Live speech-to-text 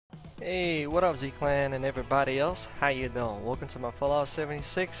Hey, what up Z-Clan and everybody else? How you doing? Welcome to my Fallout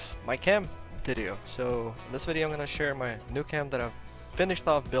 76 my camp video. So in this video I'm going to share my new camp that I've finished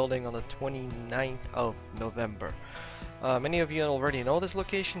off building on the 29th of November. Many of you already know this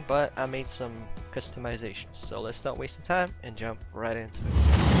location, but I made some customizations. So let's stop wasting time and jump right into it.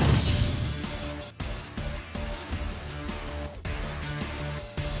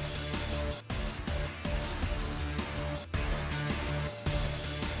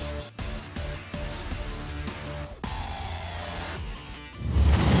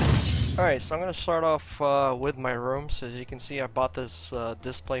 Alright, so I'm going to start off with my room. So as you can see, I bought this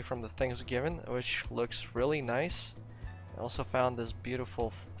display from the Thanksgiving, which looks really nice. I also found this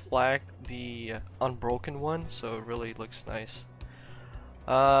beautiful flag, the unbroken one, so it really looks nice.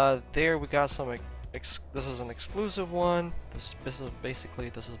 There we got some, this is an exclusive one. This is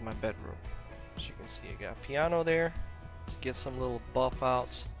my bedroom. As you can see, I got a piano there to get some little buff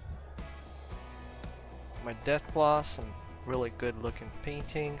outs. My death gloss, some really good looking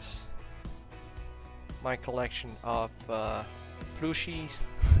paintings. My collection of plushies.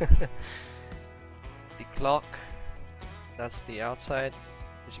 The clock, that's the outside.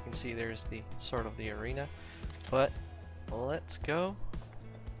 As you can see, there's the sort of the arena. But let's go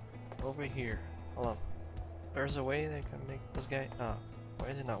over here. Hold on, there's a way they can make this guy. Oh, why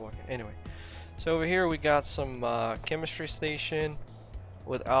is it not working? Anyway, so over here we got some chemistry station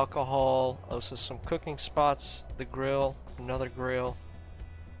with alcohol, also some cooking spots, the grill, another grill,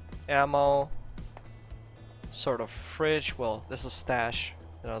 ammo, sort of fridge, well this is stash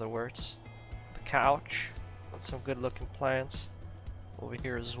in other words, the couch with some good looking plants over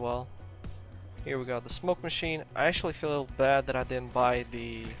here as well. Here we got the smoke machine. I actually feel a little bad that I didn't buy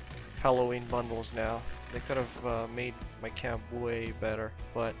the Halloween bundles now. They could have made my camp way better,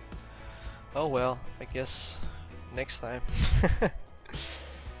 but oh well, I guess next time.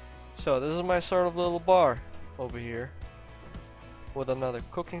 So this is my sort of little bar over here with another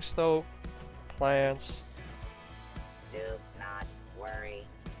cooking stove, plants. Do not worry,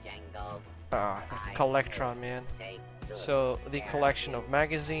 Jingles. Collectron, man. So the collection of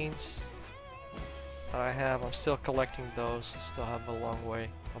magazines that I have, I'm still collecting those. Still have a long way,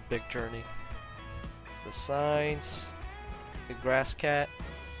 a big journey. The signs, the grass cat,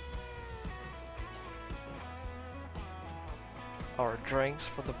 our drinks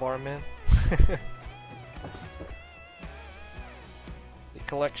for the barman. The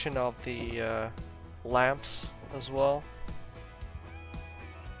collection of the lamps as well.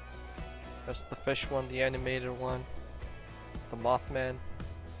 That's the fish one, the animated one, the Mothman,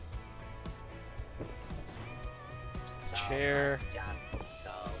 the chair,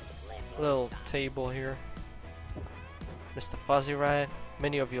 little table here, Mr. Fuzzy Ride.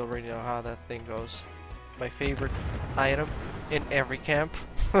 Many of you already know how that thing goes. My favorite item in every camp.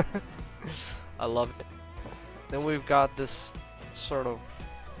 I love it. Then we've got this sort of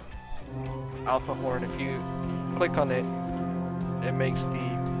alpha horn. If you click on it, it makes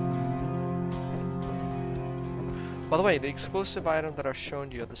the... By the way, the exclusive item that I've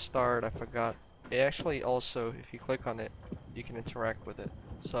shown you at the start, I forgot. It actually also, if you click on it, you can interact with it.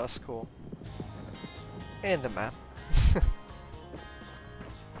 So that's cool. And the map.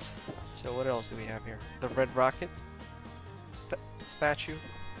 So what else do we have here? The Red Rocket statue.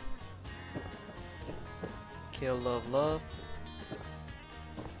 Kill, love, love.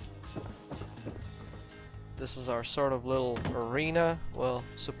 This is our sort of little arena. Well,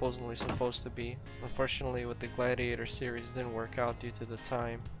 supposedly supposed to be. Unfortunately, with the Gladiator series, didn't work out due to the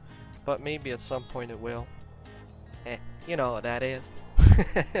time. But maybe at some point it will. You know what that is.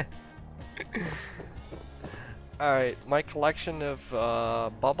 Alright, my collection of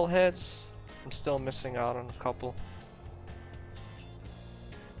bobbleheads. I'm still missing out on a couple.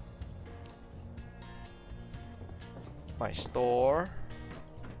 My store.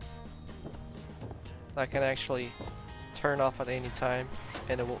 I can actually turn off at any time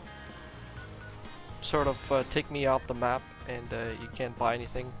and it will sort of take me off the map, and you can't buy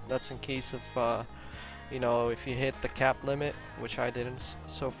anything. That's in case of you know, if you hit the cap limit, which I didn't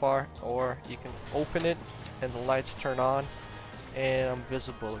so far, or you can open it and the lights turn on and I'm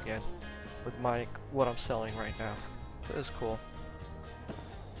visible again with my what I'm selling right now. So it's cool.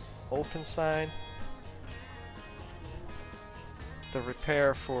 Open sign. The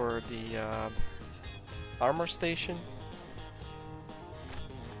repair for the armor station.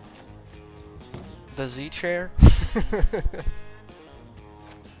 The Z chair.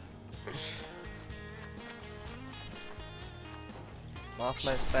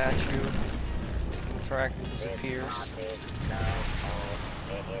 Mothman statue. Interacting disappears.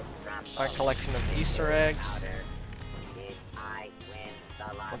 My collection of Easter eggs.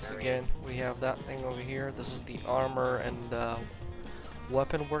 Once again, we have that thing over here. This is the armor and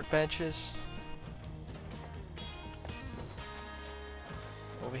weapon workbenches.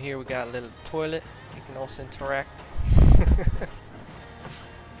 Over here we got a little toilet. You can also interact.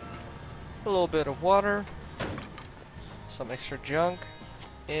 A little bit of water, some extra junk,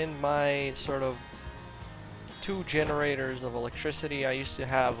 and my sort of 2 generators of electricity. I used to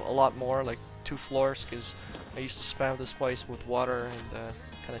have a lot more, like 2 floors, because I used to spam this place with water and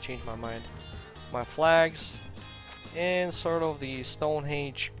kind of changed my mind. My flags, and sort of the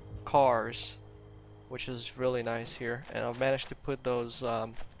Stonehenge cars, which is really nice here. And I've managed to put those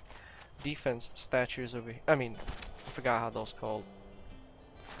defense statues over here. I mean, I forgot how those called.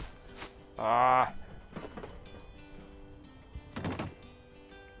 Ah!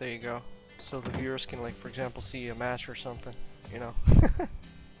 There you go. So the viewers can, like, for example, see a match or something, you know.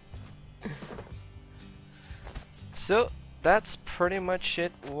 So that's pretty much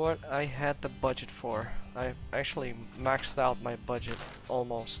it what I had the budget for. I actually maxed out my budget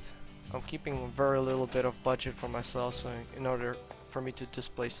almost. I'm keeping very little bit of budget for myself, so in order for me to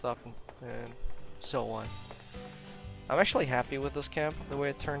display stuff and so on. I'm actually happy with this camp, the way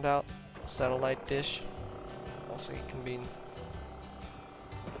it turned out. Satellite dish. Also convenient.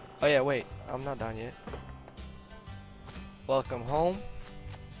 Oh yeah, wait, I'm not done yet. Welcome home.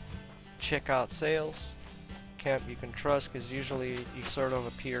 Check out sales. Camp you can trust, because usually you sort of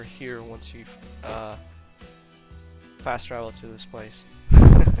appear here once you fast travel to this place.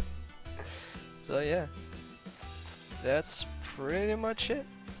 So yeah, that's pretty much it.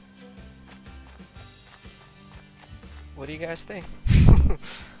 What do you guys think?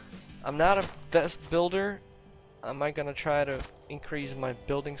 I'm not a best builder. Am I gonna try to increase my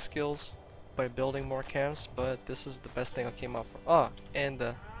building skills by building more camps? But this is the best thing I came up with. Oh, and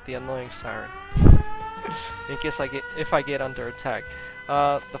the annoying siren. In case if I get under attack.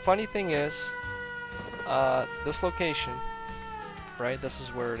 The funny thing is, this location, right? This is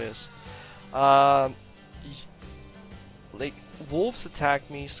where it is. Like wolves attack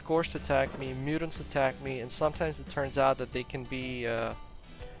me, scorched attack me, mutants attack me, and sometimes it turns out that they can be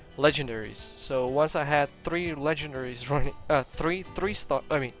legendaries. So once I had 3 legendaries running, 3-star.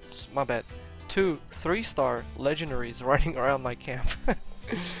 I mean, my bad. 2 3-star legendaries running around my camp.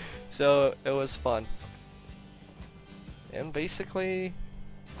 So it was fun. And basically,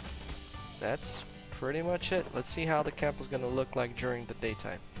 that's pretty much it. Let's see how the camp is gonna look like during the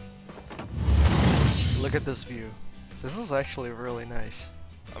daytime. Look at this view. This is actually really nice.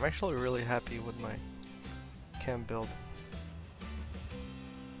 I'm actually really happy with my camp build.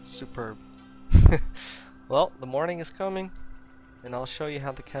 Superb. Well, the morning is coming, and I'll show you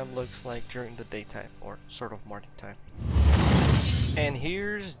how the camp looks like during the daytime, or sort of morning time. And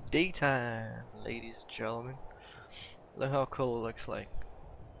here's daytime, ladies and gentlemen. Look how cool it looks like.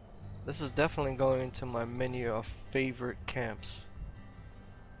 This is definitely going into my menu of favorite camps.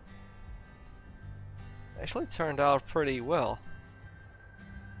 Actually turned out pretty well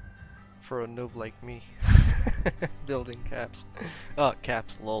for a noob like me. Building caps. Oh,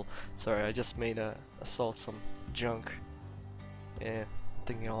 caps, lol. Sorry, I just made assault some junk. Yeah,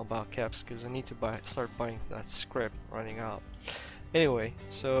 thinking all about caps because I need to start buying that script running out. Anyway,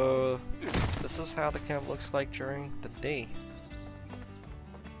 so this is how the camp looks like during the day.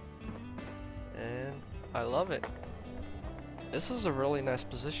 And I love it. This is a really nice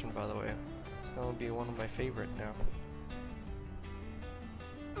position, by the way. It's gonna be one of my favorite now.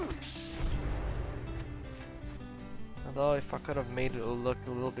 Although if I could have made it look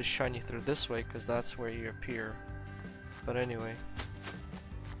a little bit shiny through this way, because that's where you appear. But anyway.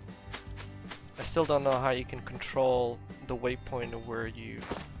 I still don't know how you can control the waypoint of where you,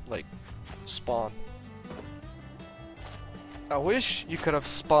 like, spawn. I wish you could have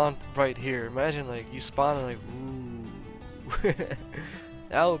spawned right here. Imagine, like, you spawn and like, ooh.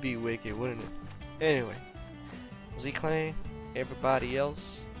 That would be wicked, wouldn't it? Anyway. Z-Clan, everybody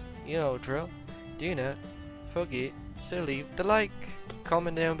else, you know drill. Do not forget to leave the like.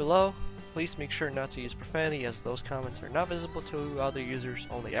 Comment down below. Please make sure not to use profanity, as those comments are not visible to other users.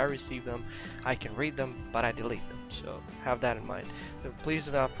 Only I receive them. I can read them, but I delete them. So have that in mind. But please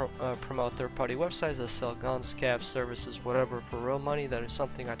do not promote third-party websites that sell guns, caps, services, whatever for real money. That is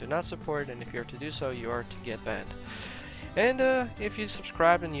something I do not support, and if you are to do so, you are to get banned. And if you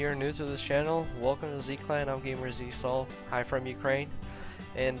subscribe and you're new to this channel, welcome to Z-Clan. I'm Gamer Z Soul. Hi from Ukraine.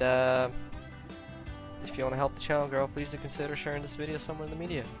 And if you want to help the channel grow, please do consider sharing this video somewhere in the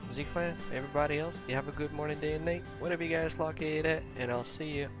media. Z-Clan, everybody else, you have a good morning, day, and night, whatever you guys locate at, and I'll see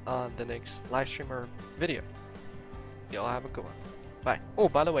you on the next live stream or video. Y'all have a good one. Bye. Oh,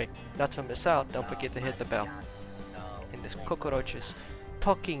 by the way, not to miss out, don't forget to hit the bell. And this cockroaches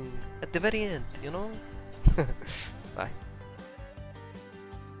talking at the very end, you know? Bye.